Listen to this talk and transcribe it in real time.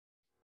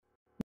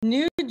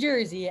New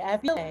Jersey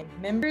FBLA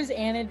members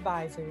and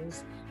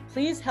advisors,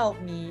 please help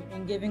me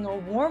in giving a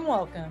warm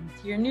welcome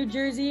to your New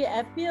Jersey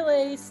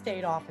FBLA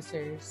state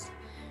officers.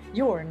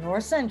 Your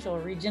North Central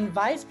Region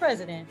Vice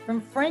President from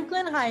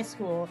Franklin High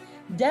School,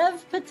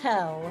 Dev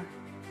Patel.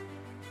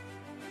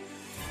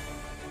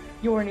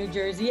 Your New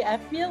Jersey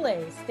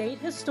FBLA State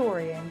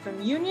Historian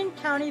from Union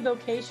County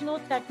Vocational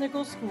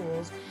Technical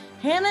Schools,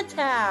 Hannah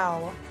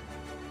Tao.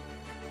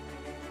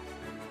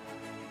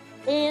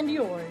 And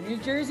your New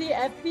Jersey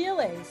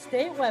FBLA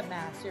State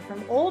Webmaster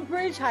from Old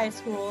Bridge High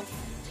School,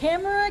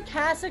 Tamara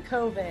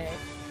Kasakovic.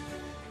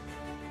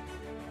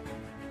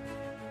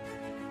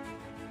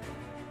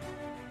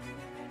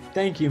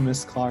 Thank you,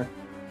 Ms. Clark.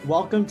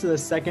 Welcome to the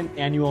second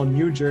annual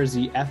New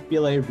Jersey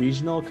FBLA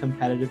Regional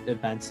Competitive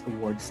Events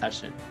Award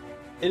session.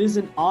 It is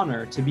an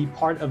honor to be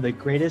part of the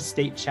greatest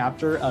state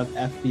chapter of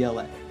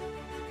FBLA.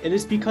 It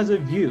is because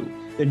of you,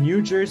 the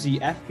New Jersey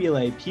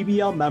FBLA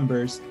PBL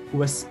members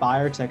who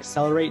aspire to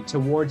accelerate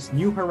towards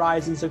new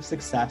horizons of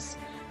success,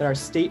 that our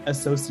state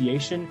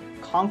association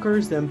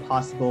conquers the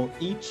impossible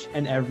each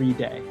and every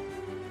day.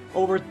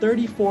 Over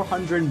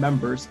 3,400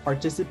 members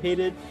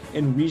participated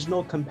in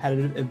regional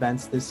competitive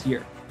events this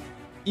year.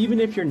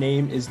 Even if your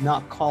name is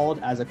not called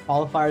as a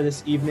qualifier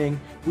this evening,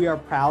 we are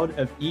proud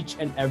of each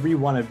and every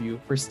one of you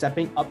for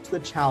stepping up to the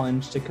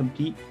challenge to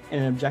compete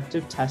in an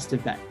objective test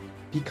event,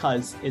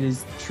 because it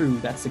is true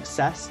that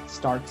success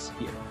starts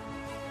here.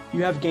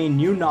 You have gained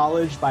new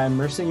knowledge by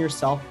immersing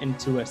yourself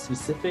into a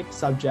specific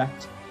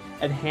subject,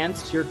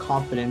 enhanced your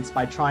confidence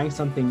by trying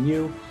something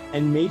new,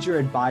 and made your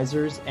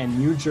advisors and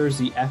New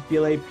Jersey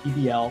FBLA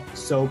PBL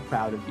so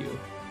proud of you.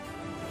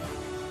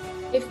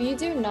 If you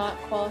do not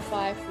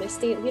qualify for the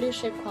State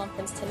Leadership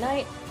Conference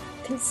tonight,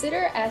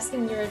 consider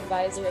asking your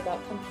advisor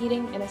about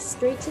competing in a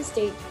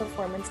straight-to-state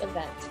performance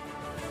event.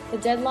 The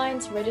deadline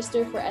to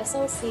register for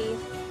SLC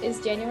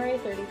is January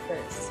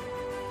 31st.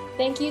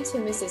 Thank you to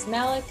Mrs.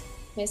 Malik,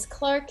 Ms.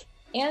 Clark,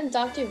 and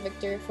Dr.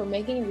 Victor for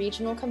making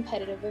regional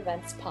competitive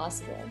events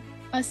possible.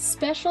 A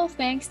special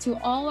thanks to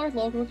all our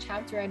local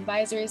chapter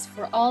advisors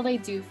for all they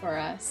do for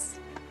us.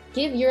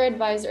 Give your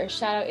advisor a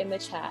shout out in the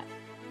chat.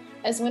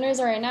 As winners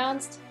are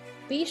announced,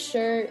 be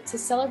sure to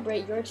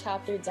celebrate your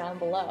chapter down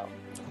below.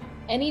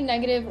 Any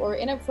negative or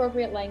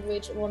inappropriate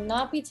language will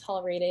not be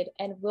tolerated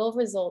and will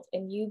result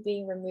in you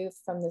being removed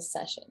from this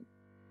session.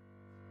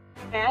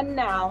 And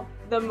now,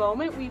 the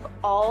moment we've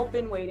all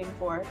been waiting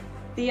for,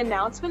 the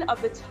announcement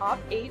of the top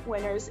 8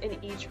 winners in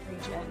each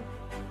region.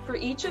 For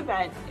each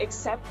event,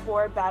 except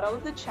for Battle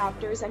of the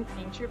Chapters and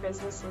Future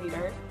Business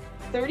Leader,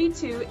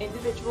 32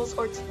 individuals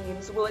or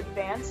teams will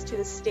advance to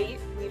the State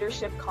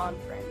Leadership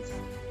Conference.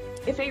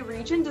 If a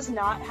region does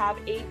not have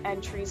 8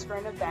 entries for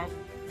an event,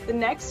 the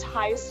next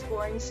highest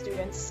scoring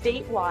students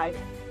statewide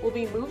will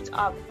be moved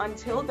up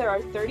until there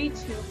are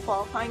 32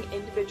 qualifying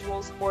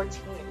individuals or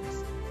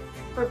teams.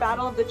 For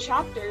Battle of the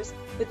Chapters,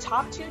 the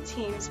top 2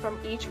 teams from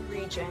each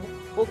region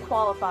will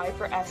qualify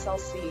for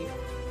SLC.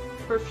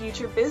 For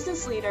Future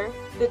Business Leader,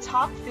 the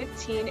top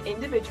 15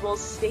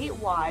 individuals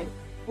statewide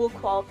will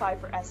qualify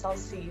for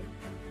SLC.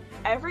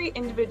 Every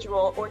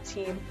individual or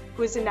team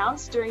who is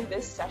announced during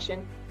this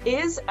session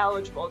is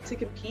eligible to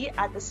compete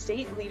at the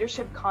State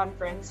Leadership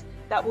Conference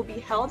that will be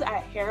held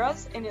at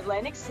Harrah's in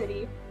Atlantic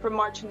City from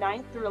March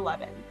 9th through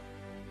 11th.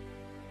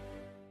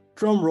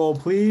 Drum roll,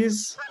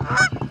 please.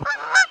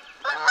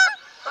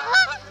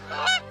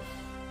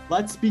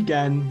 Let's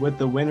begin with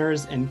the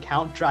winners in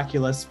Count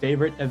Dracula's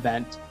favorite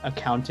event,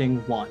 Accounting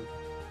 1.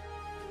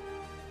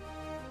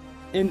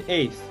 In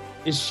 8th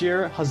is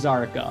Shir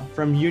Hazarika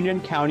from Union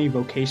County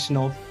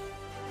Vocational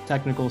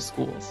Technical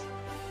Schools.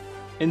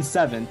 In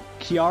 7th,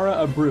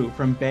 Kiara Abreu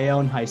from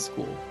Bayonne High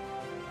School.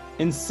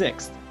 In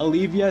 6th,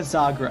 Olivia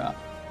Zagra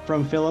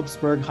from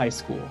Phillipsburg High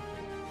School.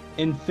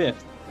 In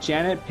 5th,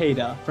 Janet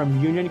Peda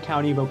from Union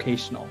County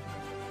Vocational.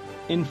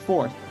 In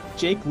 4th,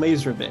 Jake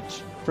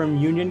Lazarovich from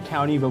Union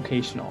County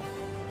Vocational.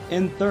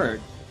 In 3rd,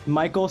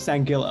 Michael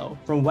Sangillo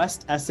from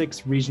West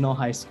Essex Regional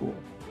High School.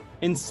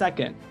 In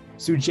 2nd,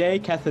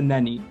 Sujay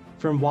Kethaneni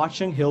from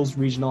Watchung Hills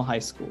Regional High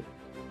School.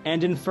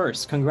 And in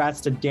 1st,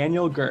 congrats to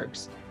Daniel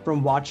Gergs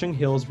from Watchung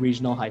Hills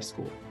Regional High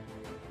School.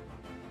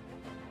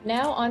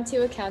 Now on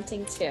to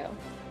Accounting 2.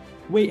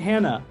 Wait,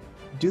 Hannah,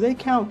 do they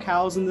count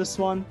cows in this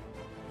one?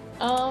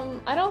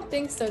 I don't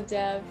think so,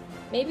 Dev.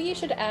 Maybe you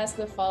should ask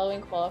the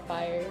following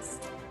qualifiers.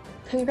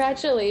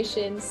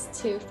 Congratulations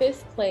to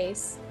 5th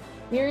place,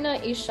 Mirna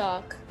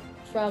Ishak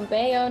from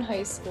Bayonne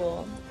High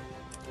School.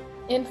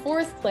 In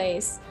 4th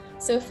place,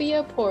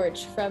 Sophia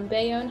Porch from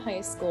Bayonne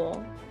High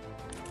School.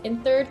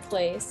 In 3rd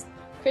place,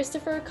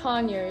 Christopher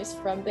Conyers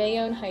from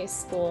Bayonne High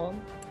School.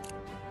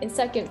 In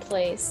 2nd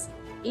place,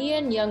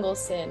 Ian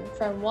Youngelson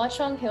from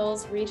Watchung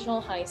Hills Regional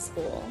High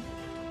School.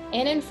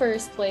 And in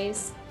 1st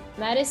place,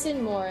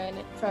 Madison Morin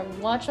from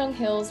Watchung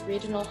Hills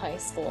Regional High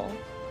School.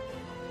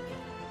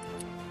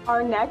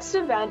 Our next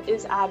event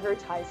is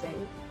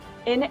advertising.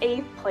 In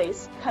 8th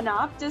place,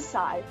 Kanab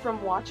Desai from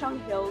Watchung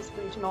Hills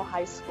Regional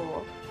High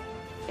School.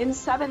 In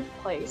 7th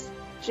place,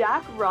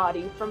 Jack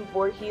Roddy from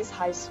Voorhees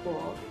High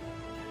School.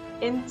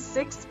 In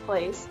sixth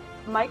place,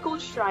 Michael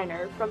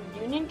Schreiner from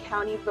Union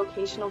County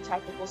Vocational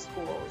Technical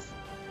Schools.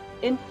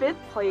 In fifth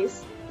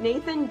place,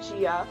 Nathan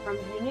Gia from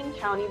Union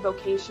County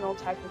Vocational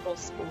Technical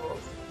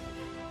Schools.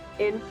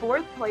 In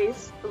fourth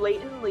place,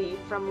 Leighton Lee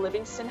from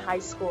Livingston High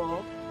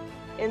School.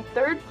 In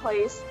third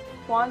place,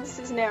 Juan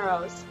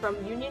Cisneros from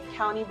Union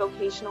County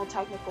Vocational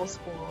Technical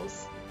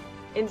Schools.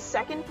 In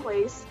second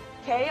place,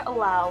 Kay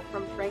Alau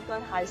from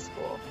Franklin High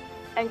School.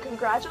 And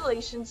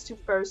congratulations to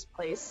first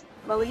place,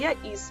 Malia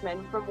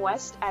Eastman from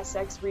West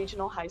Essex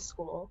Regional High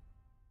School.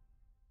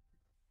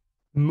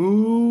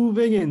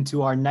 Moving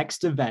into our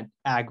next event,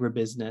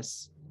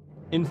 agribusiness.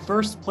 In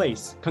first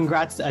place,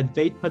 congrats to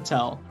Advait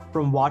Patel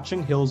from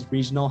Watchung Hills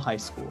Regional High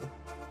School.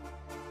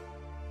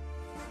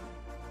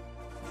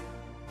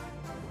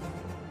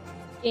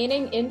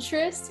 Gaining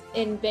interest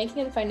in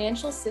banking and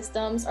financial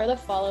systems are the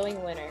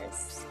following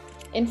winners.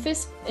 In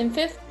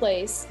fifth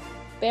place,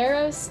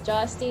 Barros,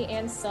 Josti,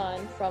 and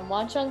Son from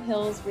Watchung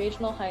Hills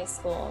Regional High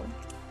School.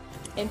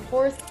 In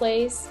fourth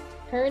place,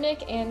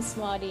 Hernick and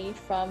Smoddy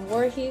from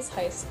Voorhees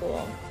High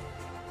School.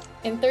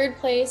 In third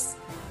place,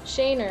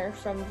 Shaner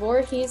from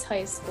Voorhees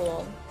High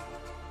School.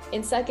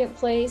 In second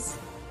place,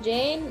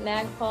 Jane,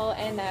 Nagpal,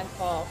 and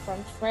Nagpal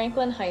from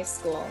Franklin High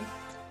School.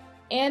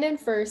 And in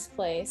first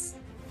place,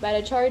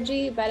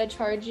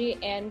 Bhattacharjee,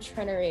 and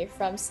Trinnery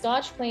from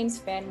Scotch Plains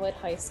Fanwood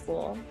High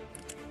School.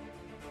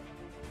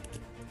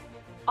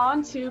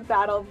 On to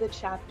Battle of the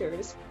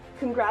Chapters.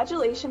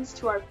 Congratulations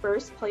to our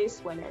first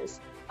place winners,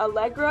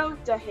 Allegro,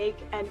 DeHake,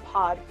 and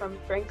Pod from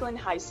Franklin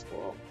High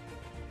School.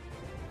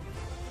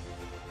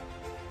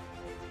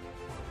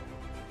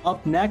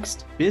 Up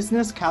next,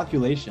 business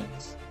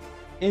calculations.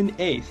 In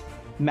 8th,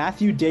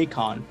 Matthew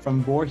Dacon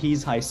from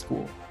Voorhees High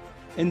School.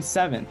 In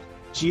 7th,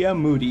 Gia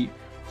Moody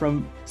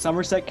from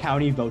Somerset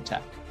County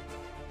Votech.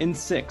 In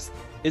 6th,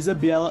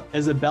 Isabella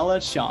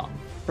Xiang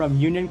from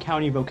Union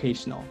County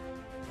Vocational.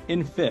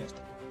 In 5th,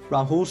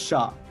 Rahul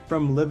Shah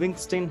from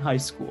Livingston High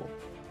School.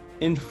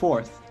 In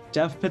 4th,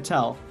 Dev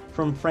Patel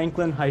from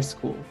Franklin High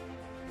School.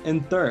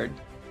 In 3rd,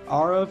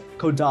 Arav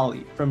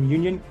Kodali from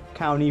Union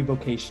County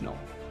Vocational.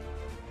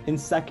 In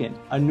 2nd,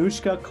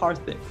 Anushka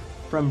Karthik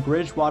from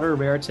Bridgewater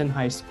Raritan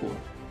High School.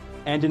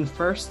 And in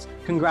 1st,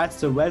 congrats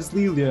to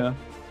Wesley Liu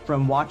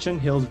from Watchung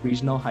Hills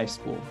Regional High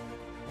School.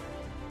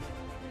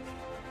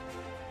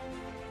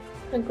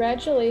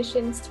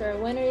 Congratulations to our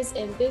winners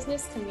in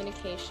business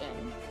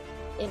communication.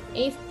 In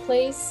 8th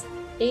place,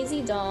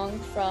 Daisy Dong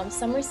from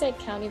Somerset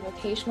County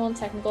Vocational and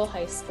Technical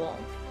High School.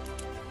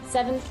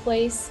 7th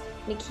place,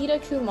 Nikita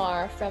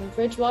Kumar from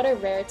Bridgewater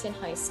Raritan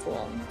High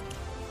School.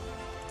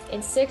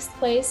 In 6th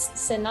place,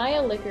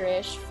 Sanaya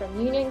Licorice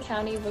from Union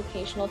County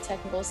Vocational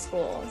Technical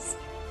Schools.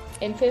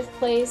 In 5th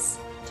place,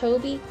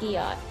 Toby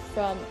Giat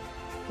from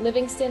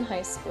Livingston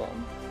High School.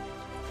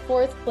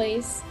 4th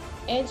place,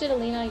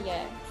 Angelina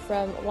Ye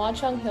from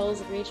Watchung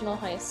Hills Regional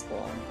High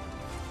School.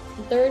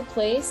 In 3rd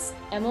place,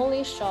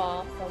 Emily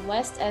Shaw from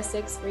West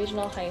Essex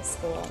Regional High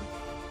School.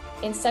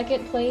 In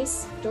 2nd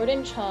place,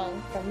 Jordan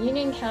Chung from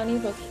Union County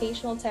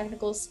Vocational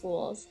Technical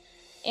Schools.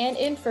 And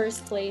in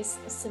 1st place,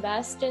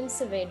 Sebastian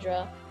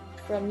Saavedra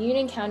from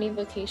Union County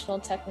Vocational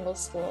Technical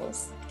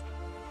Schools.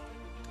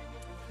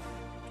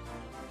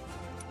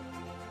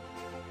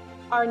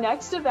 Our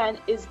next event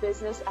is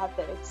business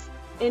ethics.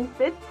 In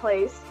 5th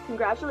place,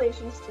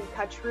 congratulations to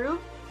Katru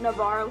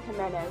Navarro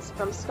Jimenez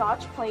from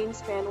Scotch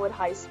Plains Fanwood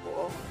High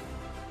School.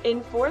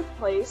 In 4th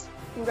place,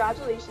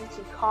 congratulations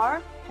to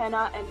Carr,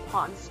 Penna, and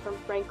Ponce from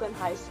Franklin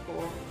High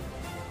School.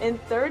 In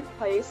 3rd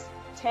place,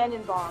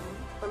 Tannenbaum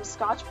from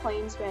Scotch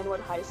Plains Fanwood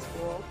High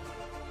School.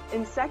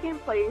 In 2nd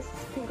place,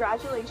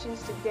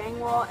 congratulations to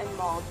Gangwall and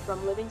Mald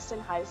from Livingston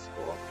High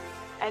School.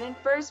 And in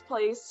 1st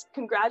place,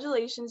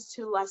 congratulations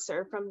to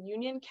Lesser from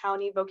Union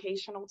County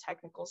Vocational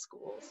Technical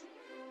Schools.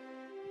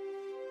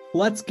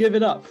 Let's give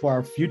it up for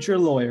our future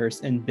lawyers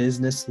in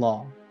business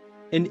law.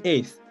 In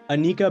 8th,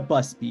 Anika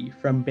Busby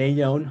from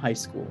Bayonne High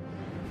School.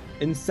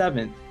 In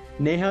 7th,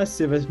 Neha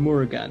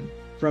Sivasmurugan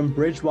from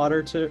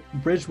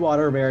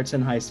Bridgewater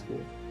Raritan High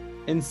School.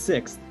 In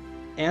 6th,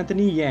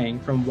 Anthony Yang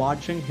from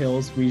Watchung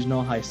Hills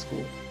Regional High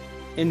School.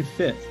 In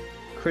 5th,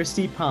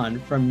 Christy Pan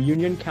from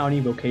Union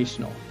County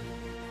Vocational.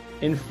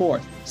 In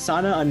 4th,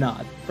 Sana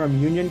Anad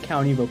from Union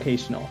County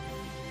Vocational.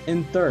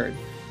 In 3rd,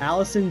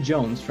 Allison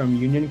Jones from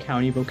Union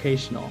County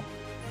Vocational.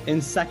 In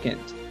 2nd,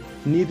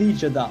 Nidhi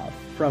Jadhav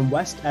from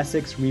West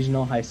Essex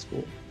Regional High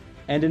School.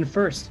 And in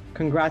 1st,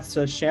 congrats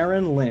to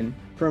Sharon Lynn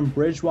from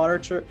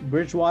Bridgewater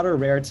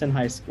Raritan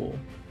High School.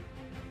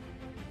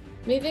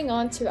 Moving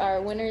on to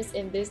our winners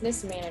in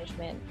business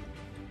management.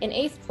 In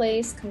 8th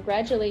place,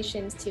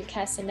 congratulations to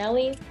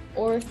Casanelli,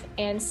 Orth,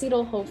 and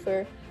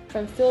Siedelhofer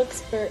from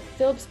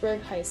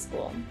Phillipsburg High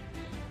School.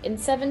 In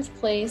 7th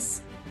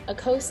place,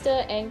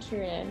 Acosta and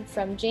Kieran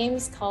from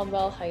James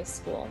Caldwell High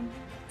School.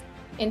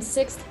 In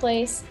 6th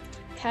place,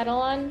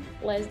 Catalan,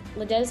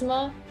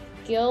 Ledesma,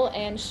 Gill,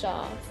 and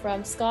Shaw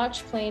from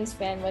Scotch Plains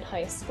Fanwood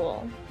High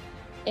School.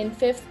 In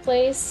 5th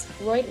place,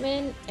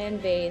 Reutman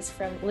and Vase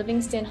from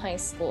Livingston High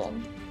School.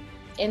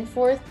 In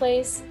 4th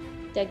place,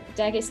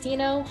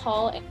 D'Agostino,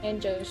 Hall,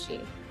 and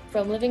Joshi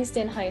from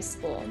Livingston High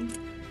School.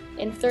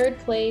 In third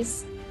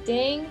place,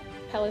 Ding,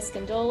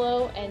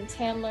 Peliscandolo, and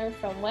Tamler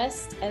from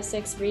West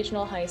Essex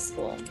Regional High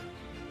School.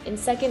 In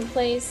second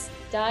place,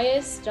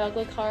 Dias,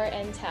 Joglakar,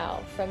 and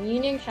Tao from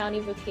Union County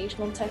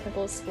Vocational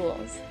Technical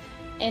Schools.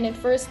 And in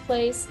first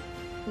place,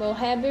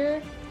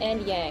 Mohabir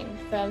and Yang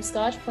from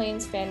Scotch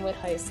Plains Fanwood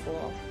High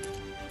School.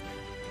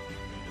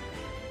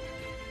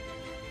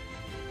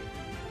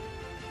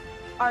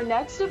 Our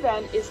next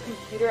event is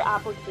computer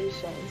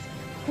applications.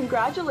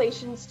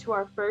 Congratulations to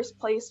our first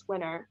place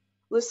winner,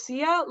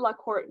 Lucia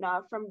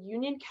Lacortna from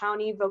Union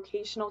County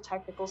Vocational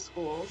Technical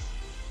Schools.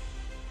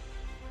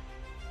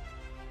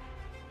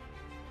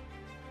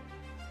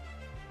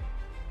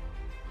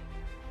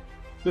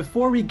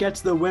 Before we get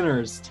to the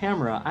winners,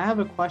 Tamara, I have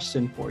a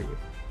question for you.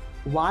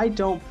 Why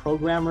don't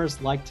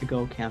programmers like to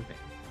go camping?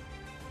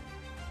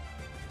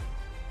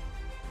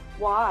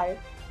 Why?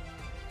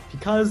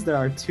 Because there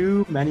are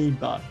too many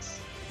bugs.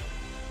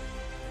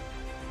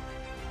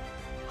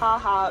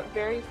 Haha,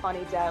 very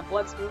funny, Dev.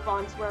 Let's move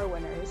on to our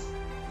winners.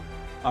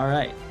 All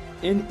right.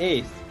 In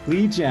 8th,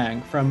 Li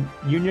Jiang from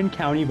Union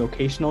County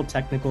Vocational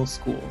Technical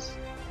Schools.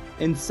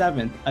 In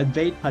 7th,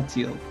 Advait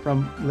Patil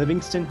from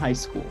Livingston High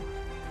School.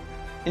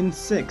 In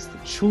 6th,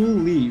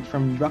 Chul Lee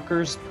from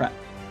Rutgers Prep.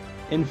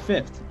 In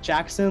 5th,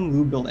 Jackson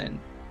Lubilin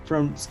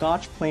from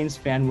Scotch Plains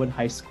Fanwood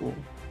High School.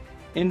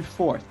 In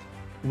 4th,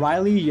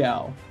 Riley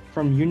Yao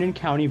from Union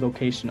County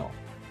Vocational.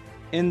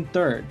 In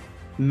 3rd,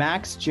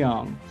 Max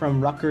Jiang from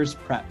Rutgers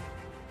Prep.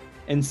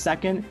 In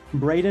 2nd,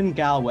 Braden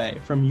Galway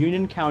from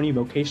Union County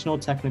Vocational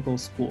Technical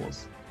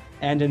Schools.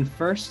 And in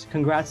 1st,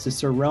 congrats to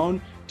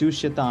Saron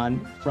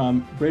Dushitan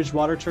from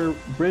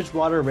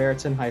Bridgewater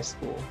Raritan High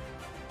School.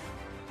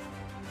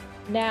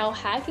 Now,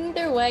 hacking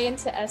their way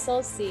into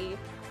SLC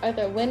are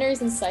the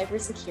winners in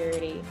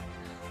cybersecurity.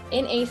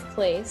 In 8th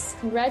place,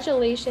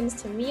 congratulations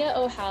to Mia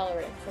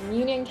O'Halloran from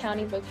Union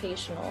County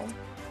Vocational.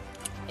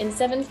 In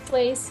 7th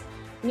place,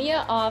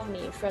 Mia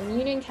Avni from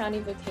Union County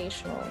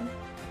Vocational.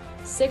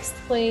 6th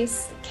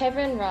place,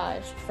 Kevin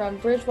Raj from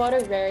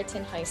Bridgewater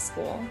Raritan High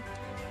School.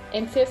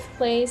 In 5th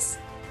place,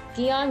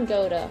 Dion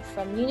Goda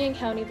from Union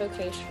County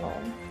Vocational.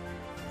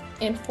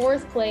 In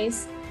 4th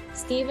place,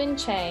 Stephen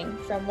Chang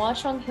from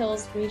Watchung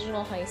Hills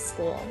Regional High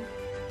School.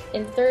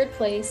 In 3rd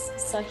place,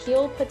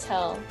 Sahil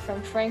Patel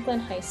from Franklin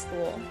High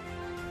School.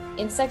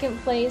 In 2nd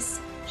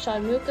place,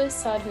 Shanmuka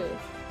Sadhu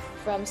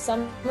from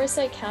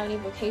Somerset County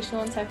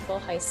Vocational and Technical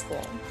High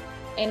School.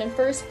 And in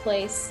 1st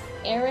place,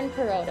 Aaron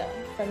Perota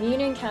from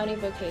Union County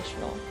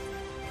Vocational.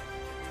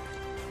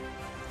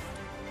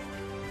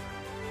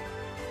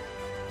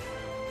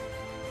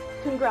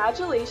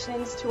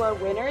 Congratulations to our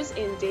winners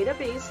in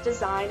database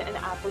design and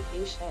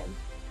application.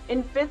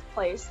 In 5th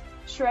place,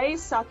 Shrey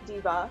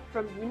Sakdiva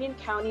from Union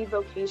County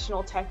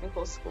Vocational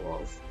Technical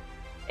Schools.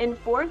 In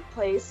 4th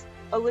place,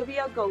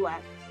 Olivia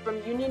Golek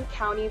from Union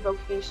County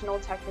Vocational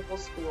Technical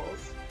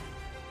Schools.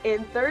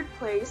 In 3rd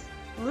place,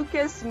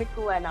 Lucas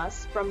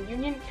Mikulenas from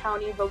Union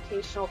County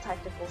Vocational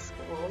Technical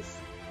Schools.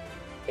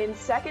 In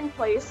 2nd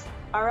place,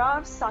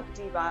 Arav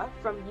Sakdiva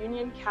from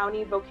Union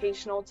County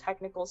Vocational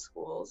Technical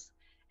Schools.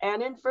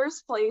 And in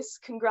 1st place,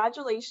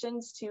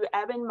 congratulations to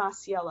Evan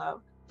Masiello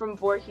from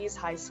Voorhees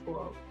High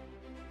School.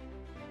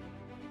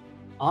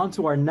 On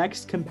to our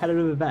next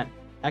competitive event,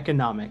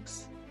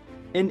 economics.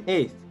 In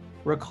 8th,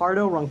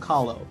 Ricardo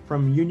Roncallo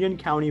from Union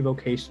County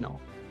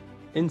Vocational.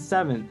 In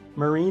 7th,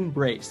 Maureen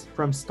Brace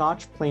from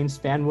Scotch Plains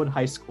Fanwood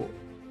High School.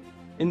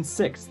 In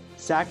 6th,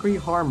 Zachary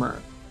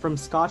Harmer from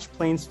Scotch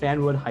Plains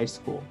Fanwood High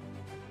School.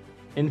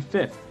 In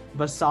 5th,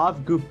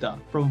 Vasav Gupta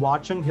from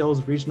Watchung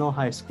Hills Regional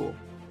High School.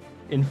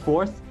 In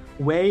 4th,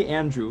 Wei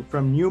Andrew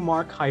from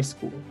Newmark High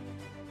School.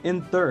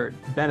 In 3rd,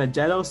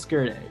 Benedetto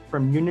Skirde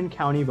from Union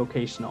County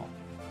Vocational.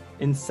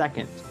 In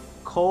 2nd,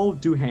 Cole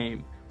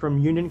Duhame from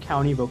Union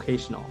County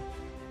Vocational.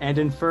 And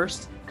in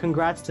 1st,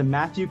 congrats to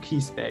Matthew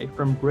Keespe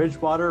from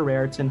Bridgewater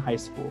Raritan High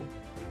School.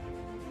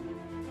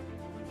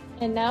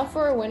 And now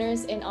for our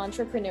winners in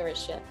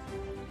entrepreneurship.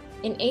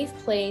 In 8th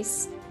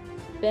place,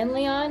 Ben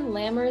Leon,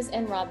 Lammers,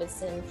 and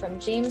Robinson from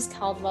James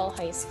Caldwell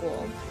High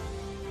School.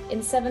 In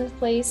 7th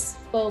place,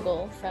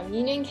 Fogel from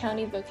Union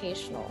County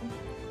Vocational.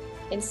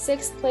 In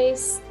 6th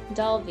place,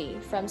 Dalby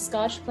from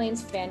Scotch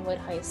Plains Fanwood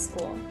High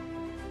School.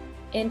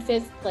 In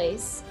 5th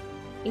place,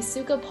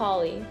 Isuka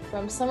Polly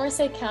from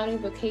Somerset County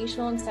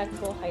Vocational and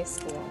Technical High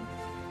School.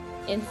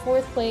 In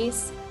 4th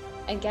place,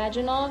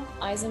 Agajanov,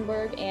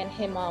 Eisenberg, and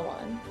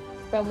Himawan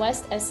from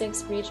West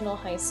Essex Regional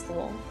High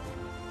School.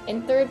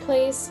 In 3rd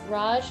place,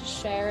 Raj,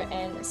 Sher,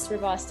 and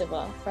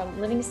Srivastava from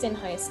Livingston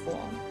High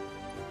School.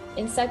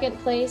 In 2nd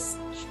place,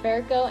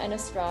 Shperko and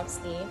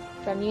Ostrovsky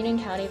from Union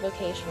County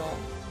Vocational.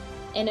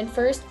 And in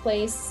 1st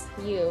place,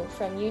 Yu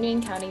from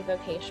Union County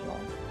Vocational.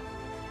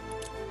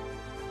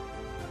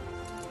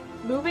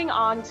 Moving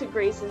on to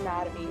Grey's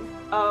Anatomy.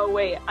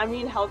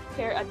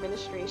 Healthcare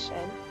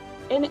Administration.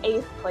 In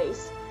 8th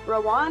place,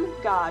 Rawan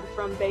God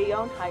from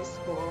Bayonne High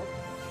School.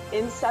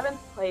 In 7th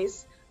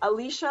place,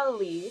 Alicia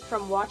Lee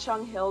from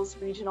Watchung Hills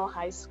Regional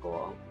High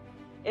School.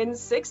 In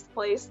 6th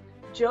place,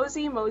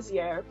 Josie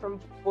Mosier from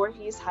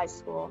Voorhees High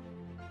School.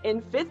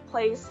 In 5th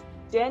place,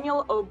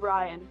 Daniel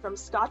O'Brien from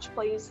Scotch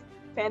Plains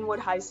Fanwood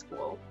High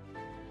School.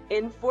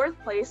 In 4th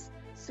place,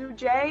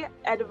 Sujay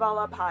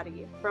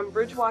Edvalapati from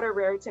Bridgewater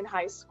Raritan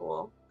High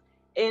School.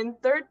 In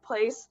 3rd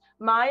place,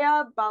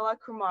 Maya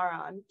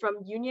Balakumaran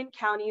from Union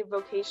County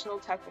Vocational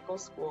Technical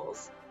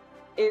Schools.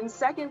 In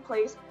 2nd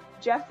place,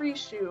 Jeffrey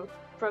Shu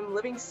from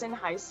Livingston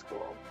High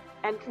School.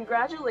 And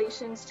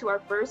congratulations to our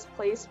first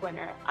place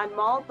winner,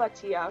 Anmal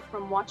Bhatia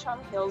from Watchung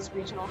Hills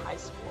Regional High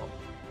School.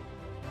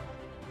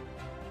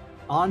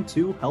 On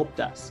to Help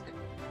Desk.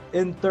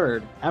 In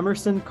 3rd,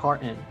 Emerson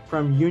Carton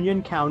from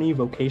Union County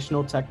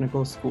Vocational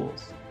Technical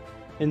Schools.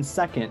 In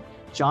 2nd,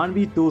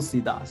 Janvi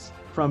Tulsidas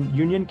from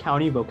Union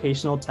County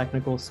Vocational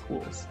Technical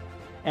Schools.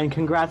 And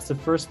congrats to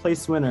first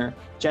place winner,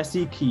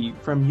 Jessie Key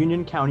from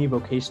Union County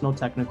Vocational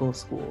Technical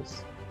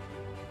Schools.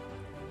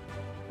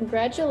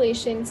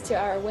 Congratulations to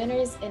our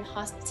winners in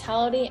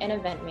Hospitality and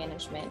Event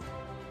Management.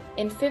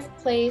 In 5th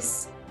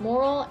place,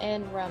 Moral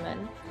and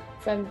Raman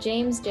from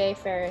James J.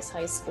 Ferris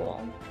High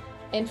School.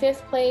 In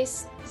 5th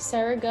place,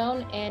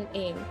 Saragone and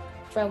Ing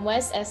from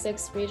West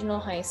Essex Regional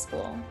High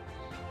School.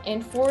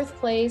 In 4th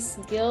place,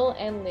 Gil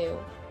and Liu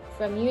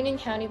from Union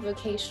County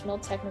Vocational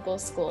Technical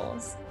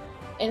Schools.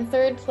 In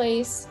 3rd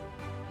place,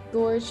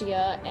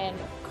 Georgia and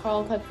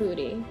Carl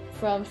Caputi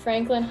from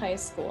Franklin High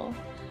School.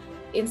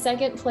 In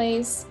 2nd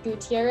place,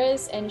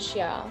 Gutierrez and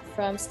Xia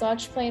from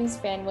Scotch Plains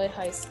Fanwood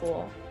High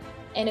School.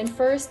 And in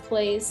 1st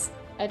place,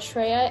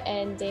 Atreya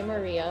and De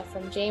Maria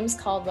from James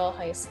Caldwell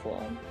High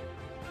School.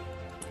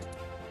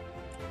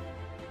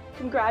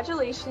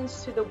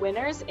 Congratulations to the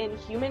winners in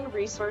Human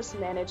Resource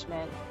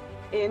Management.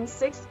 In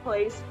 6th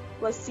place,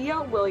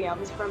 Lacia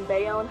Williams from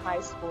Bayonne High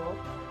School.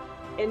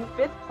 In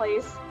 5th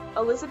place,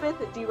 Elizabeth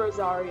Di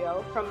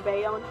Rosario from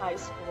Bayonne High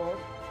School.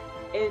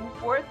 In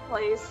 4th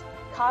place,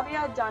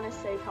 Kavya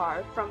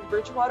Danasekar from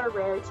Bridgewater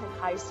Raritan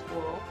High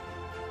School.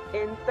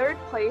 In 3rd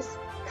place,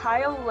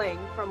 Kyle Ling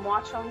from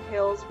Watchung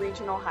Hills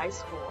Regional High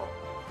School.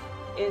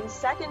 In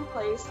 2nd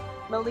place,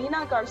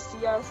 Melina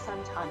Garcia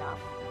Santana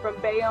from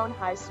Bayonne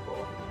High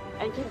School.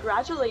 And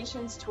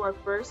congratulations to our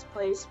first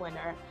place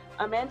winner,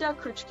 Amanda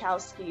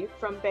Kruczkowski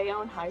from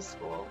Bayonne High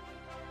School.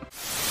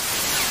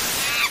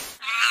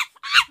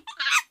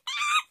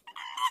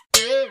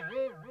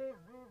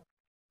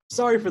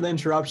 Sorry for the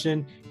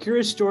interruption.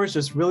 Curious George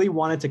just really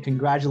wanted to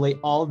congratulate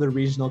all of the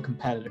regional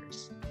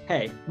competitors.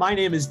 Hey, my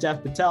name is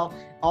Dev Patel,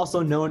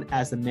 also known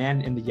as the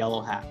man in the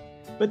yellow hat.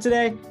 But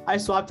today, I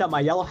swapped out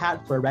my yellow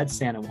hat for a red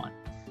Santa one.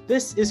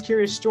 This is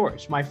Curious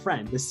George, my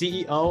friend, the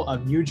CEO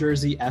of New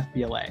Jersey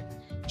FBLA.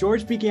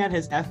 George began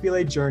his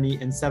FBLA journey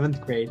in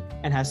 7th grade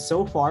and has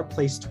so far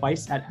placed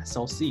twice at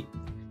SLC,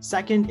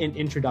 2nd in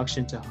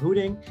Introduction to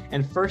Hooting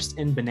and 1st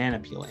in Banana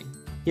Peeling.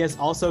 He has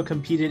also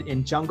competed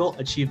in Jungle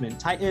Achievement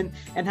Titan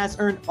and has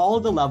earned all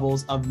of the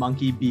levels of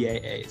Monkey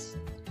BAAs.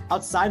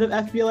 Outside of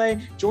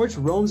FBLA, George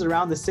roams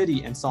around the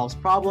city and solves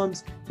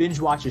problems,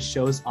 binge watches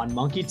shows on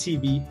Monkey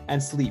TV,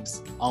 and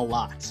sleeps a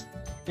lot.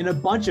 In a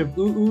bunch of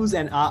ooh-oohs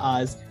and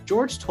ah-ahs,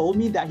 George told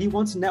me that he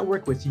wants to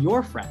network with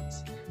your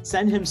friends.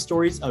 Send him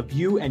stories of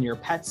you and your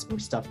pets or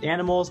stuffed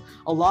animals,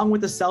 along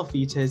with a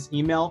selfie to his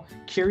email,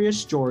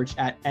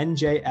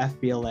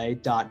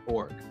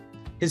 curiousgeorge@njfbla.org.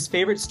 His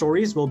favorite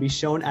stories will be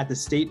shown at the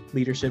State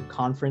Leadership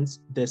Conference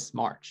this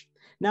March.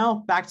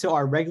 Now, back to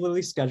our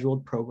regularly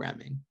scheduled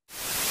programming.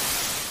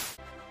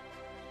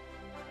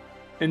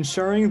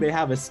 Ensuring they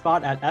have a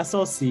spot at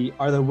SLC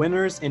are the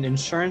winners in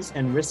Insurance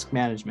and Risk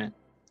Management.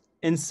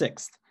 In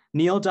 6th,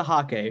 Neil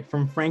Dahake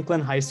from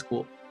Franklin High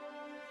School.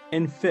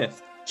 In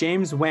 5th,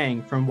 James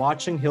Wang from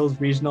Watchung Hills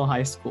Regional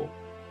High School.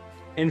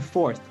 In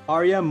 4th,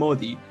 Arya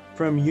Modi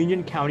from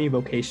Union County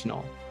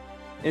Vocational.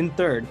 In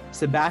 3rd,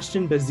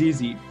 Sebastian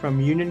Bazizi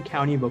from Union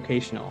County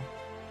Vocational.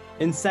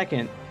 In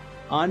 2nd,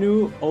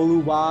 Anu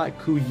Oluwa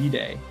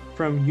Kuyide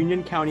from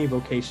Union County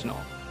Vocational.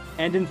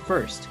 And in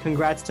 1st,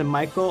 congrats to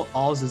Michael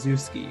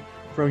Alzazewski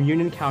from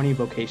Union County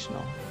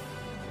Vocational.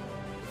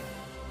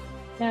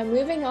 Now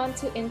moving on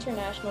to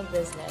international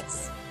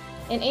business.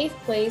 In 8th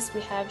place,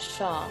 we have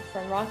Shaw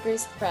from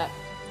Rockers Prep.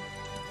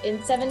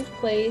 In 7th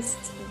place,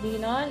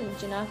 Linan,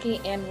 Janaki,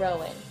 and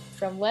Rowan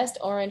from West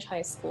Orange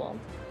High School.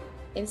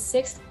 In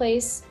 6th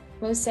place,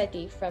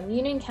 Mosetti from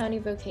Union County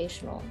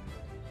Vocational.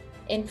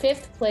 In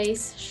 5th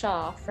place,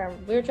 Shaw from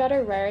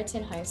Bridgewater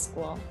Raritan High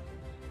School.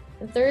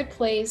 In 3rd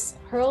place,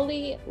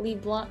 Hurley,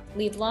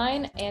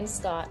 Liebline, and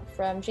Scott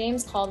from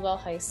James Caldwell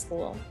High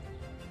School.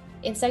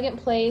 In 2nd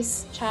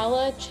place,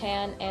 Chala,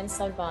 Chan, and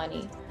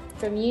Salvani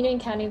from Union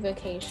County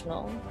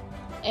Vocational.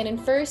 And in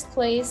 1st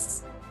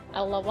place,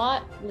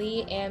 Alawat,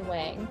 Lee, and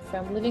Wang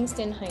from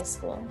Livingston High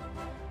School.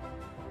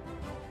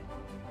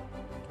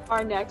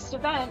 Our next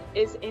event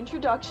is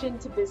Introduction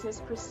to Business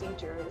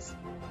Procedures.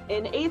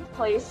 In 8th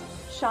place,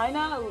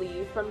 Shaina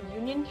Ali from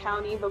Union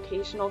County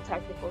Vocational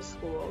Technical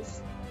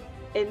Schools.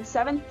 In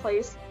 7th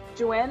place,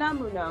 Joanna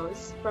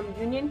Munoz from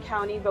Union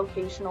County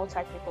Vocational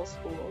Technical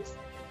Schools.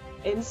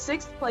 In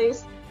 6th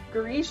place,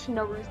 Girish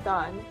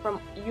Naruthan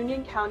from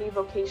Union County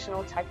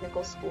Vocational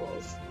Technical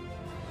Schools.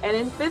 And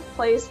in 5th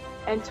place,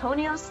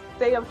 Antonios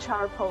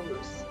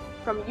Theocharopoulos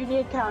from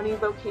Union County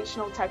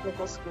Vocational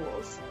Technical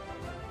Schools.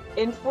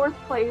 In 4th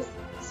place,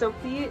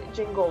 Sophie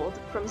Jingold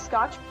from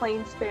Scotch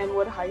Plains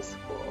Fanwood High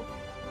School.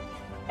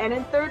 And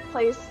in 3rd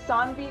place,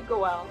 Sanvi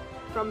Goel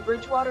from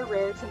Bridgewater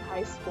Raritan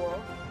High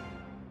School.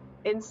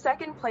 In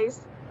 2nd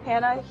place,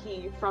 Hannah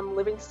He from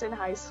Livingston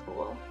High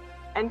School.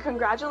 And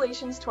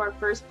congratulations to our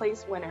 1st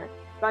place winner,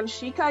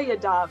 Vanshika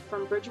Yadav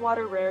from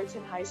Bridgewater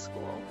Raritan High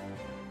School.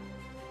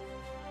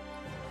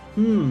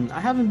 I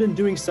haven't been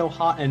doing so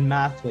hot in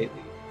math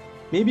lately.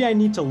 Maybe I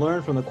need to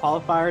learn from the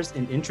qualifiers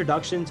in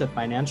Introduction to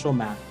Financial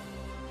Math.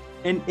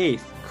 In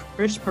 8th,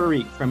 Krish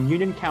Parikh from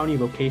Union County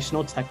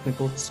Vocational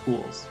Technical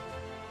Schools.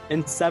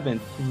 In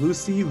 7th,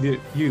 Lucy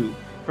Yu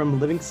from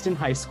Livingston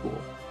High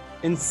School.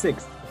 In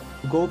 6th,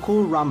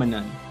 Gokul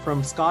Ramanan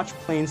from Scotch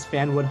Plains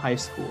Fanwood High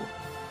School.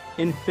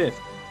 In 5th,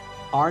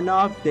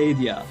 Arnav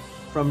Dadia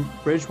from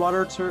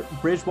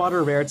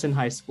Bridgewater Raritan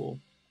High School.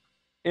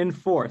 In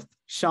 4th,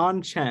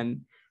 Sean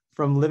Chen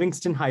from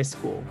Livingston High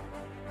School.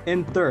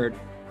 In 3rd,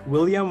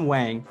 William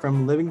Wang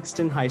from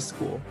Livingston High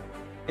School.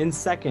 In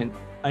 2nd,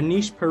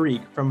 Anish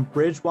Parikh from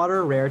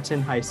Bridgewater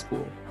Raritan High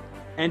School.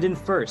 And in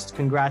 1st,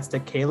 congrats to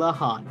Kayla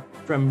Han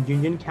from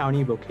Union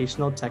County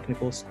Vocational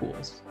Technical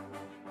Schools.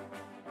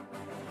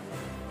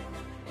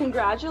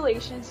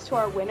 Congratulations to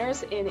our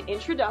winners in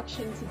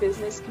Introduction to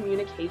Business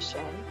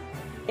Communication.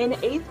 In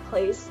 8th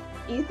place,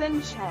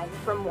 Ethan Chen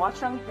from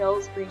Watchung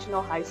Hills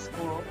Regional High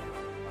School.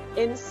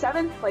 In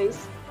 7th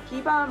place,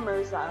 Hiba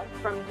Mirza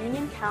from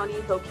Union County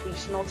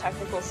Vocational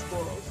Technical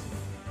Schools.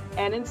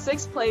 And in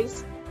 6th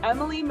place,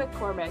 Emily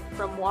McCormick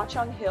from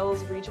Watchung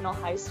Hills Regional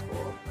High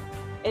School.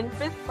 In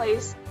 5th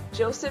place,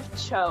 Joseph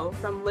Cho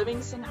from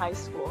Livingston High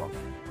School.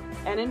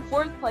 And in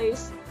 4th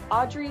place,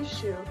 Audrey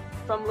Shu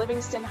from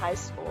Livingston High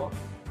School.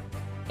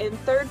 In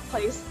 3rd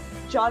place,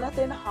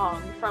 Jonathan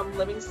Hong from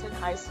Livingston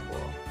High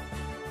School.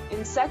 In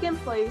 2nd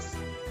place,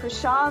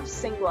 Krishav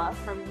Singla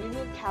from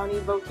Union County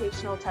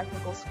Vocational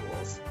Technical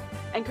Schools.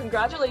 And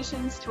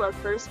congratulations to our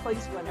 1st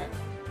place winner,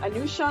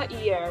 Anusha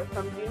Iyer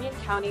from Union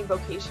County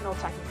Vocational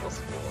Technical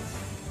Schools.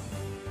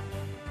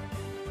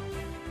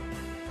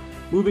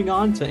 Moving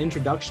on to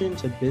Introduction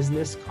to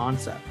Business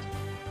Concept.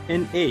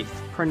 In 8th,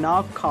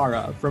 Pranav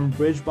Kara from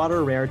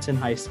Bridgewater Raritan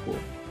High School.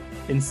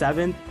 In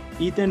 7th,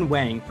 Ethan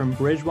Wang from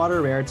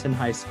Bridgewater Raritan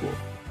High School.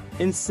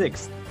 In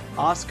 6th,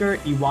 Oscar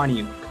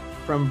Iwaniuk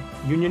from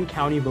Union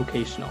County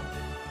Vocational.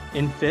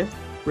 In 5th,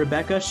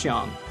 Rebecca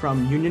Xiang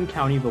from Union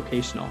County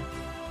Vocational.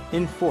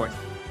 In 4th,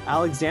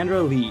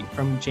 Alexandra Lee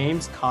from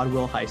James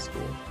Codwell High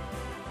School.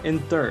 In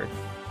 3rd,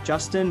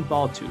 Justin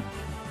Baltu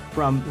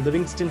from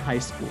Livingston High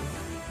School.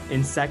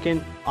 In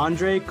 2nd,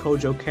 Andre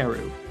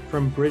Kojokeru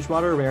from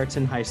Bridgewater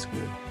Raritan High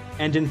School.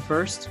 And in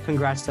 1st,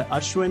 congrats to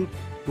Ashwin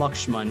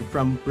Lakshman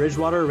from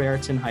Bridgewater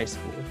Raritan High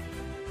School.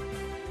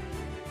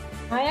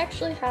 I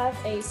actually have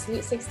a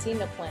Sweet 16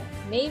 to plan.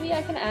 Maybe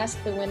I can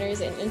ask the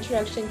winners in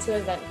Introduction to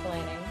Event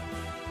Planning.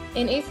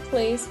 In 8th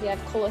place, we have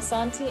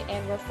Colasanti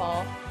and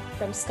Rafal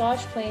from Scotch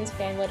Plains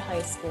Fanwood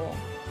High School.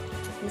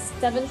 In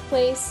 7th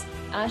place,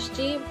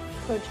 Ashji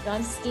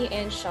Podjansky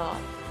and Shaw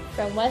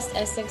from West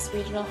Essex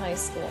Regional High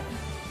School.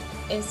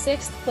 In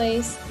 6th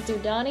place,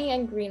 Dudani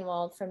and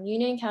Greenwald from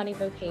Union County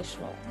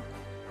Vocational.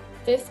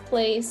 5th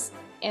place,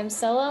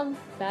 Amselam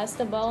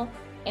Bastable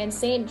and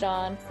St.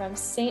 John from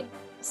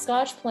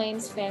Scotch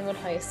Plains Fanwood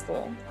High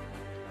School.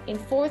 In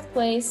 4th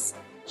place,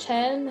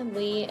 Chen,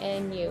 Lee,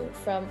 and Yu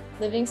from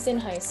Livingston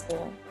High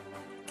School.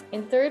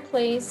 In 3rd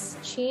place,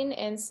 Chin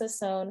and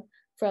Sasson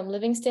from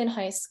Livingston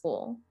High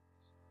School.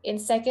 In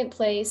 2nd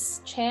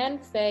place, Chan,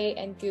 Fei,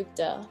 and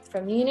Gupta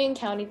from Union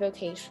County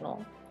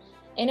Vocational.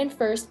 And in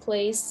 1st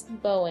place,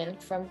 Bowen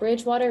from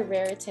Bridgewater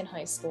Raritan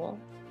High School.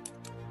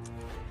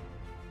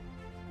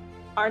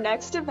 Our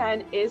next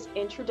event is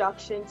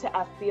Introduction to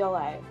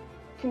FBLA.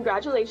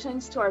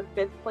 Congratulations to our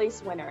 5th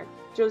place winner,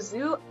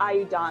 Josu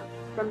Ayudan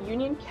from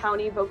Union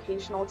County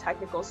Vocational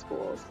Technical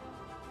Schools.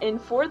 In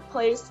 4th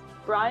place,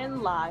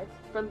 Brian Lai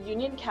from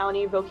Union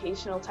County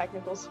Vocational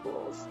Technical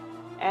Schools.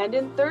 And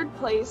in 3rd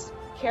place,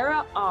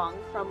 Kara Ong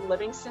from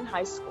Livingston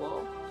High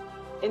School.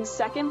 In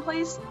 2nd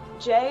place,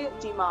 Jay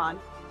Dimon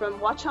from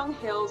Watchung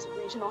Hills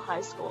Regional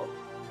High School.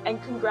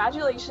 And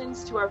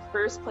congratulations to our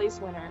 1st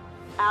place winner,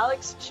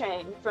 Alex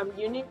Chang from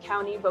Union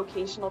County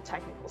Vocational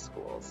Technical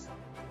Schools.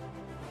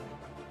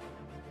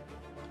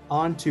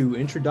 On to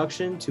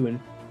Introduction to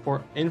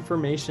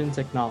Information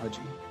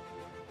Technology.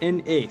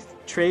 In 8th,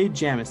 Trey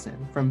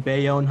Jamison from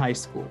Bayonne High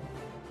School.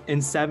 In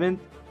 7th,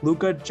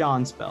 Luca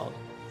Johnsfeld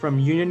from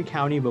Union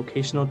County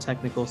Vocational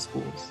Technical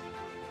Schools.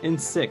 In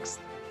 6th,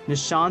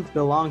 Nishant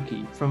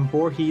Bilanki from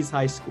Voorhees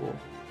High School.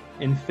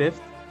 In 5th,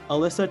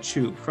 Alyssa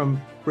Chu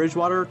from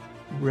Bridgewater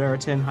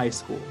Raritan High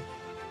School.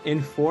 In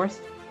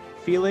 4th,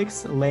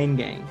 Felix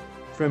Langang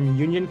from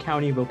Union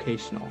County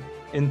Vocational.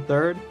 In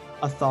 3rd,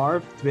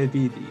 Atharv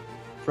Dvividi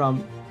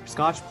from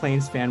Scotch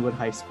Plains Fanwood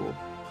High School.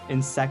 In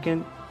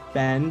 2nd,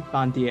 Ben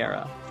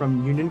Bandiera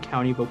from Union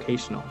County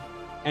Vocational.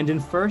 And in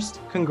first,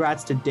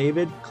 congrats to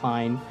David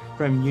Klein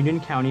from Union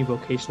County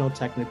Vocational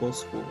Technical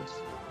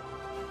Schools.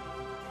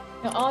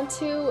 Now on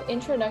to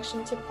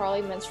Introduction to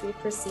Parliamentary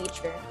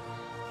Procedure.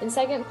 In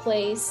second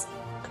place,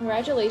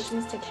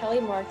 congratulations to Kelly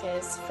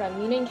Marcus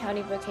from Union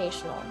County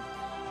Vocational.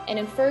 And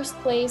in first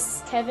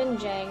place, Kevin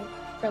Jang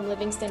from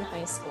Livingston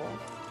High School.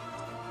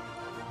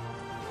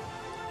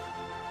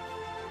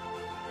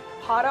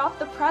 Hot off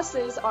the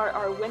presses are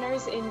our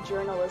winners in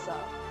journalism.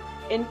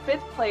 In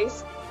fifth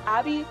place,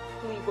 Abby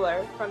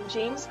Liebler from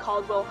James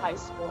Caldwell High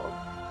School.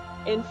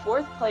 In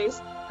fourth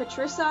place,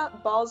 Patricia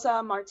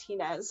Balza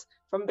Martinez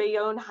from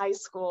Bayonne High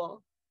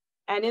School.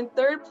 And in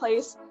third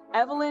place,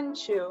 Evelyn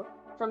Chu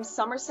from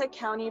Somerset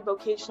County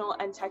Vocational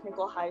and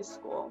Technical High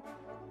School.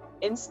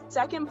 In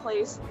second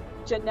place,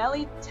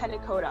 Janelle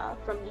Tenakota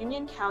from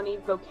Union County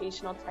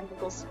Vocational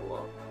Technical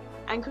School.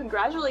 And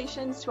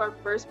congratulations to our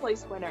first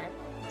place winner,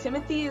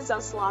 Timothy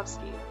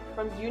Zaslavsky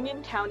from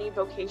Union County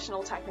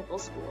Vocational Technical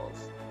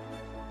Schools.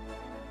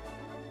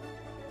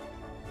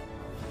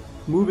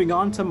 Moving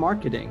on to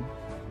marketing.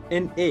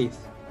 In 8th,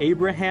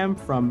 Abraham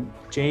from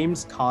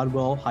James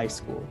Caldwell High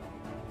School.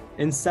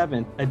 In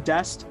 7th,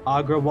 Adest,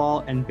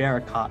 Agrawal, and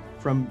Barakat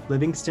from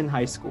Livingston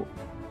High School.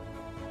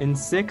 In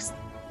 6th,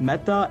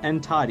 Mehta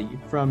and Tadi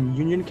from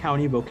Union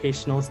County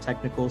Vocational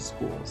Technical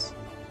Schools.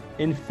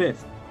 In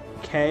 5th,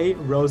 Kay,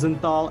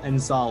 Rosenthal,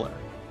 and Zoller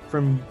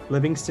from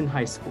Livingston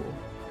High School.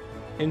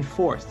 In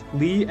 4th,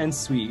 Lee and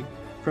Sui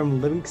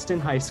from Livingston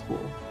High School.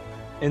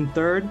 In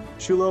 3rd,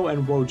 Chulo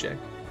and Wojcik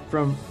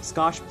from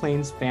Scotch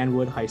Plains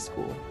Fanwood High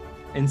School.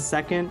 In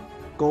 2nd,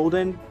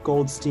 Golden,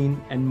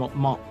 Goldstein, and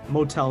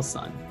Motel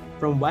Sun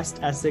from West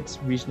Essex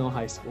Regional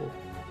High School.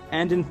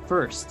 And in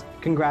 1st,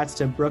 congrats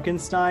to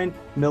Bruckenstein,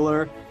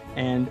 Miller,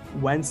 and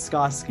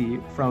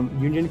Wenskoski from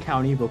Union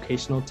County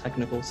Vocational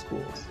Technical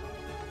Schools.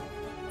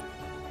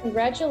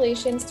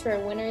 Congratulations to our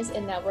winners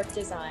in network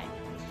design.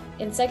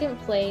 In second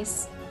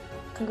place,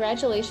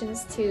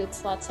 congratulations to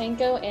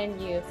Tlatenko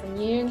and Yu from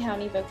Union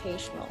County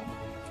Vocational.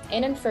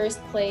 And in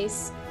first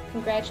place,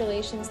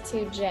 congratulations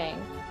to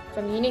Jang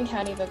from Union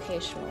County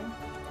Vocational.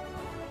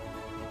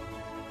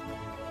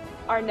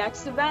 Our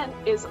next event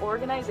is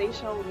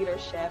organizational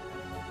leadership.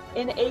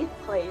 In 8th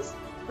place,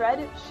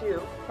 Fred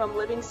Shu from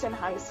Livingston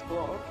High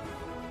School.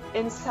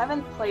 In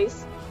 7th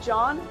place,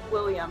 John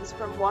Williams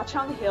from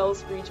Watchung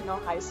Hills Regional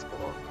High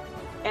School.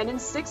 And in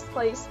 6th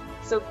place,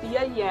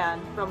 Sophia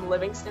Yan from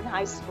Livingston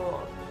High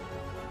School.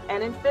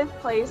 And in 5th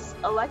place,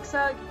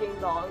 Alexa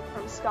Gingal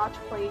from Scotch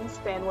Plains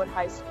Fanwood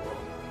High School.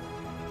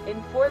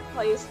 In 4th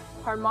place,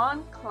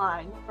 Harmon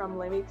Klein from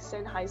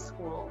Livingston High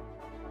School.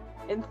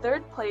 In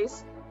 3rd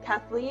place,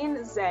 Kathleen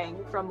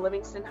Zhang from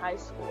Livingston High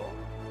School.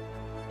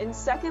 In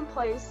 2nd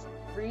place,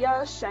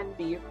 Ria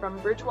Shenby from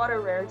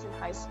Bridgewater Raritan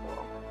High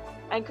School.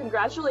 And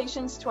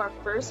congratulations to our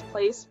first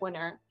place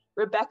winner,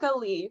 Rebecca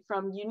Lee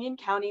from Union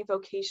County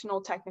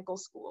Vocational Technical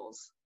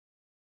Schools.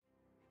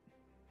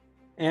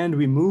 And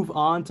we move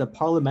on to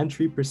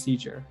parliamentary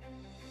procedure.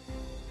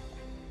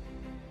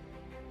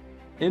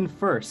 In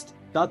 1st,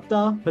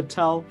 Datta,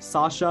 Patel,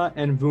 Sasha,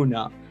 and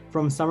Vuna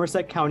from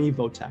Somerset County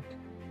Votech.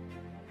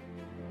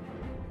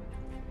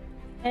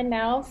 And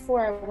now for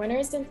our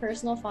winners in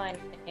personal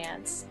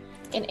finance.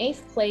 In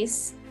 8th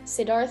place,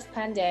 Siddharth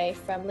Pandey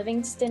from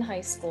Livingston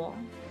High School.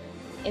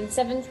 In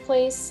 7th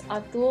place,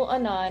 Atul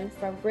Anand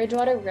from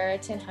Bridgewater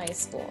Raritan High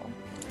School.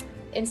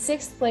 In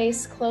 6th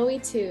place, Chloe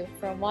Tu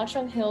from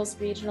Watchung Hills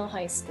Regional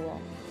High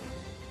School.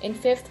 In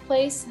 5th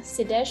place,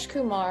 Sidesh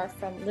Kumar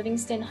from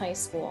Livingston High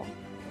School.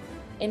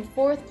 In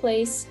 4th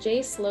place,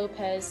 Jace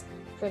Lopez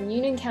from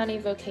Union County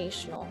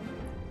Vocational.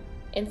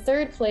 In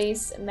 3rd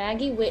place,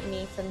 Maggie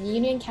Whitney from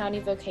Union County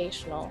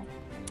Vocational.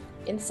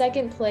 In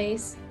 2nd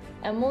place,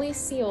 Emily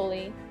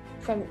Cioli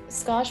from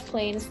Scotch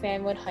Plains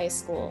Fanwood High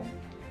School.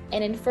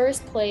 And in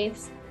 1st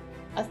place,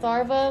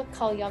 Atharva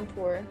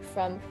Kalyampur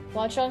from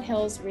Watchung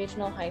Hills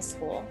Regional High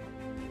School.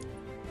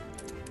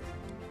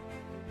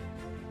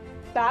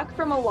 Back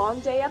from a long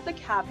day at the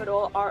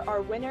Capitol are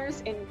our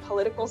winners in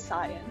political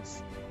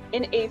science.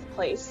 In 8th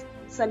place,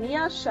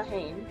 Sania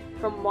Shaheen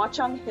from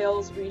Watchung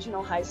Hills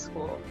Regional High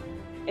School.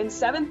 In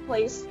 7th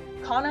place,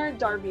 Connor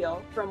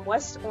Darbiel from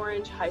West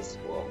Orange High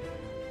School.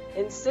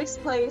 In 6th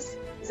place,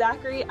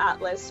 Zachary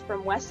Atlas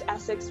from West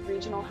Essex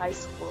Regional High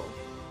School.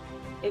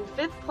 In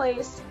 5th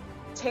place,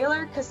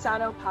 Taylor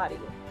Casano Patti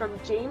from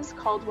James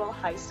Caldwell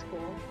High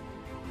School.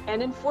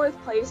 And in 4th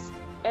place,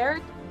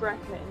 Eric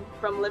Breckman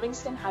from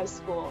Livingston High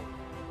School.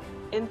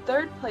 In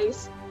 3rd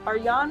place,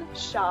 Aryan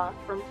Shah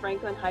from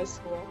Franklin High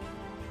School.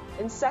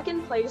 In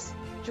 2nd place,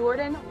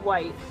 Jordan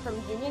White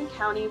from Union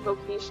County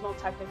Vocational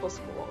Technical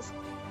Schools.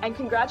 And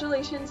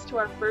congratulations to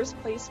our first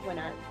place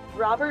winner,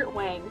 Robert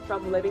Wang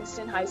from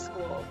Livingston High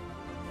School.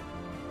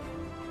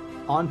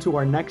 On to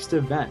our next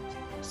event,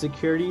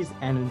 securities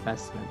and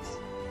investments.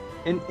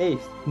 In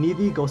 8th,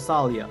 Nidhi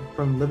Gosalia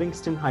from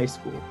Livingston High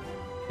School.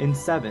 In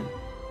 7th,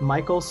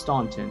 Michael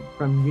Staunton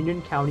from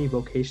Union County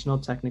Vocational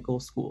Technical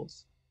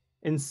Schools.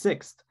 In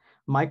 6th,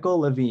 Michael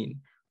Levine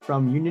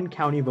from Union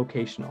County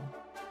Vocational.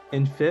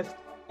 In 5th,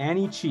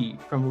 Annie Chi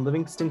from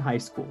Livingston High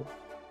School.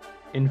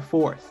 In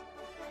fourth,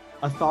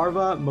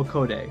 Atharva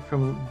Mokode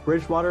from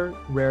Bridgewater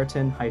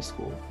Raritan High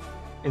School.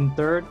 In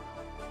third,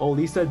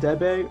 Olisa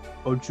Debe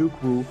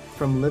Ojukwu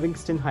from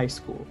Livingston High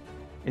School.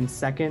 In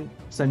second,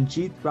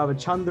 Sanjit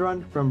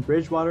Ravichandran from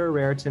Bridgewater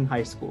Raritan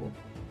High School.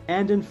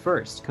 And in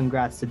first,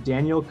 congrats to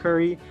Daniel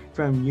Curry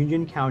from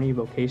Union County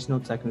Vocational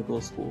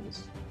Technical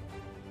Schools.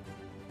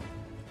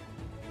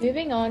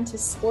 Moving on to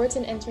Sports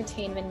and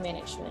Entertainment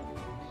Management.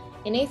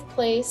 In 8th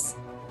place,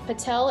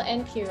 Patel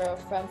and Piro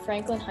from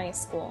Franklin High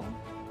School.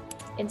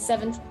 In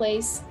 7th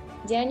place,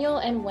 Daniel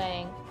and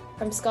Wang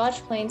from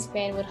Scotch Plains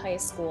Banwood High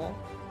School.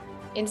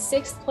 In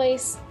 6th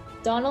place,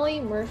 Donnelly,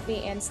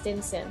 Murphy, and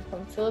Stinson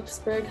from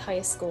Phillipsburg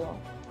High School.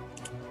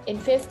 In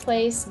 5th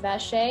place,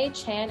 Vache,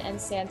 Chan, and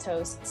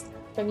Santos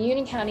from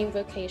Union County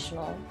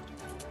Vocational.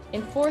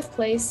 In 4th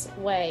place,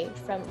 Wei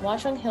from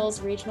Watchung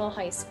Hills Regional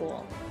High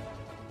School.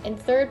 In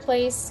 3rd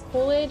place,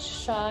 Coolidge,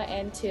 Shaw,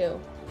 and Tu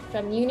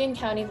from Union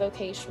County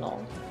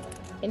Vocational.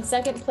 In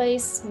 2nd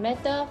place,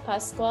 Mehta,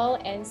 Pascual,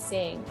 and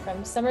Singh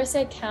from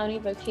Somerset County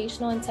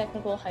Vocational and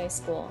Technical High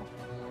School.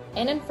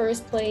 And in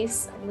 1st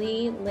place,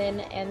 Lee, Lin,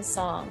 and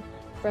Song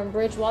from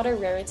Bridgewater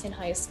Raritan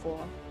High School.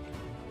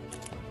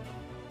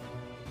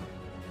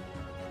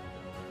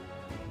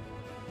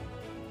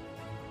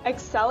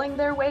 Excelling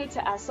their way to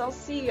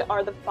SLC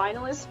are the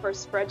finalists for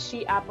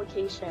spreadsheet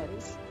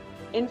applications.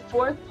 In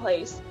 4th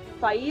place,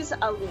 Faiz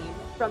Alim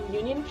from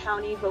Union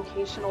County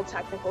Vocational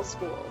Technical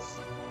Schools.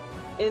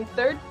 In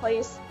 3rd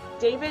place,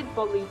 David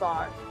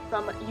Bolivar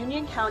from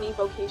Union County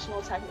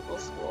Vocational Technical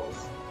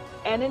Schools.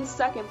 And in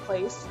 2nd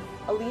place,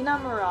 Alina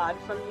Murad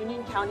from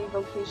Union County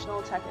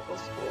Vocational Technical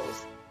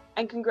Schools.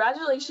 And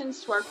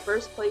congratulations to our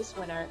 1st place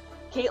winner,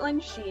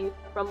 Caitlin Shee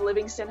from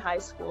Livingston High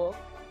School.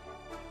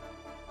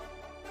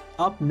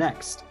 Up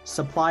next,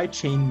 Supply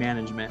Chain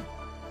Management.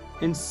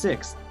 In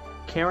 6th,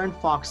 Karen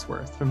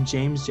Foxworth from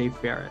James J.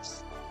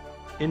 Ferris.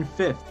 In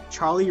 5th,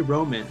 Charlie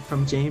Roman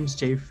from James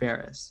J.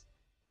 Ferris.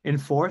 In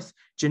 4th,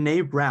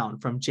 Janae Brown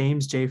from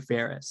James J.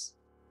 Ferris.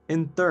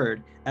 In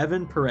 3rd,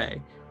 Evan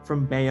Perret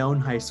from Bayonne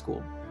High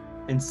School.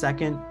 In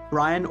 2nd,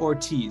 Brian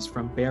Ortiz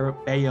from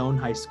Bayonne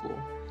High School.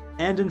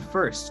 And in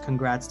 1st,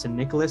 congrats to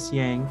Nicholas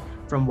Yang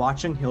from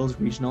Watchung Hills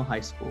Regional High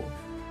School.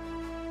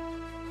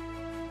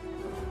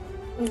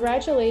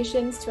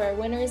 Congratulations to our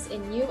winners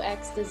in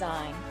UX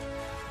Design.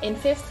 In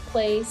 5th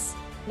place,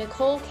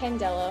 Nicole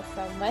Candela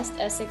from West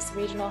Essex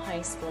Regional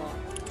High School.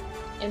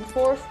 In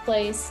 4th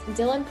place,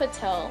 Dylan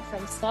Patel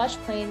from Scotch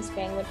Plains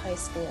Banwood High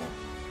School.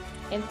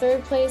 In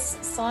 3rd place,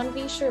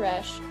 Sanvi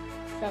Suresh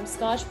from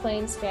Scotch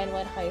Plains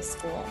Banwood High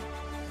School.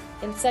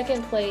 In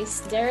 2nd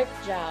place, Derek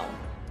Zhao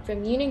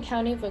from Union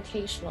County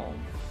Vocational.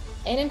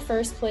 And in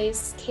 1st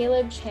place,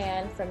 Caleb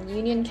Chan from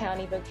Union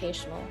County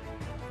Vocational.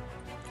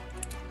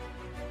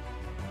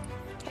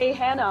 Hey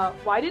Hannah,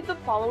 why did the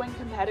following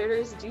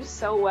competitors do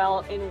so well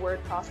in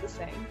word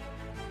processing?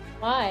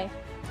 Why?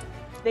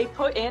 They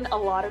put in a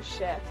lot of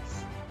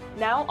shifts.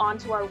 Now on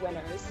to our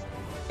winners.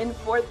 In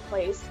 4th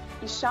place,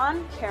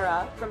 Ishan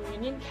Kara from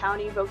Union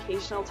County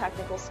Vocational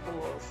Technical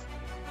Schools.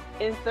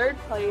 In 3rd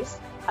place,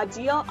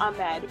 Adil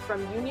Ahmed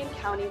from Union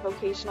County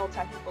Vocational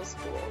Technical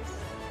Schools.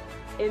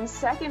 In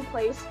 2nd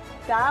place,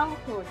 Dao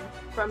Hun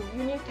from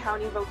Union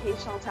County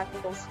Vocational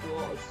Technical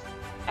Schools.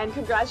 And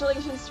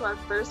congratulations to our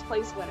 1st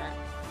place winner,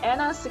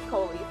 Anna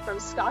Sicoli from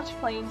Scotch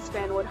Plains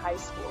Banwood High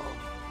School.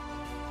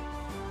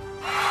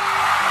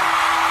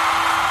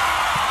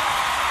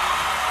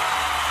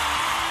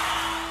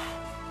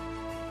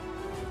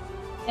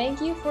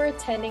 Thank you for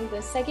attending the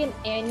 2nd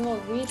Annual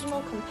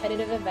Regional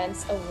Competitive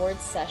Events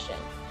Awards session.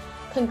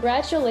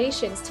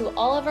 Congratulations to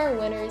all of our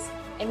winners,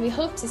 and we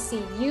hope to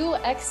see you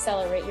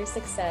accelerate your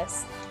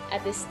success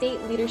at the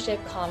State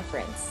Leadership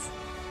Conference.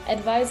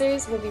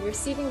 Advisors will be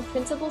receiving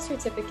printable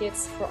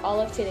certificates for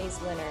all of today's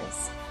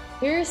winners.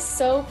 We're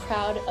so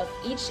proud of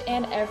each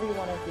and every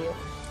one of you,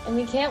 and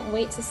we can't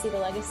wait to see the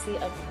legacy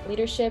of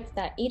leadership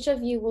that each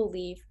of you will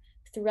leave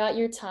throughout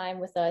your time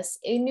with us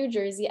in New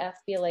Jersey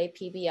FBLA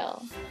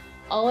PBL.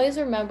 Always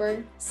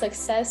remember,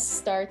 success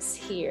starts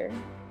here.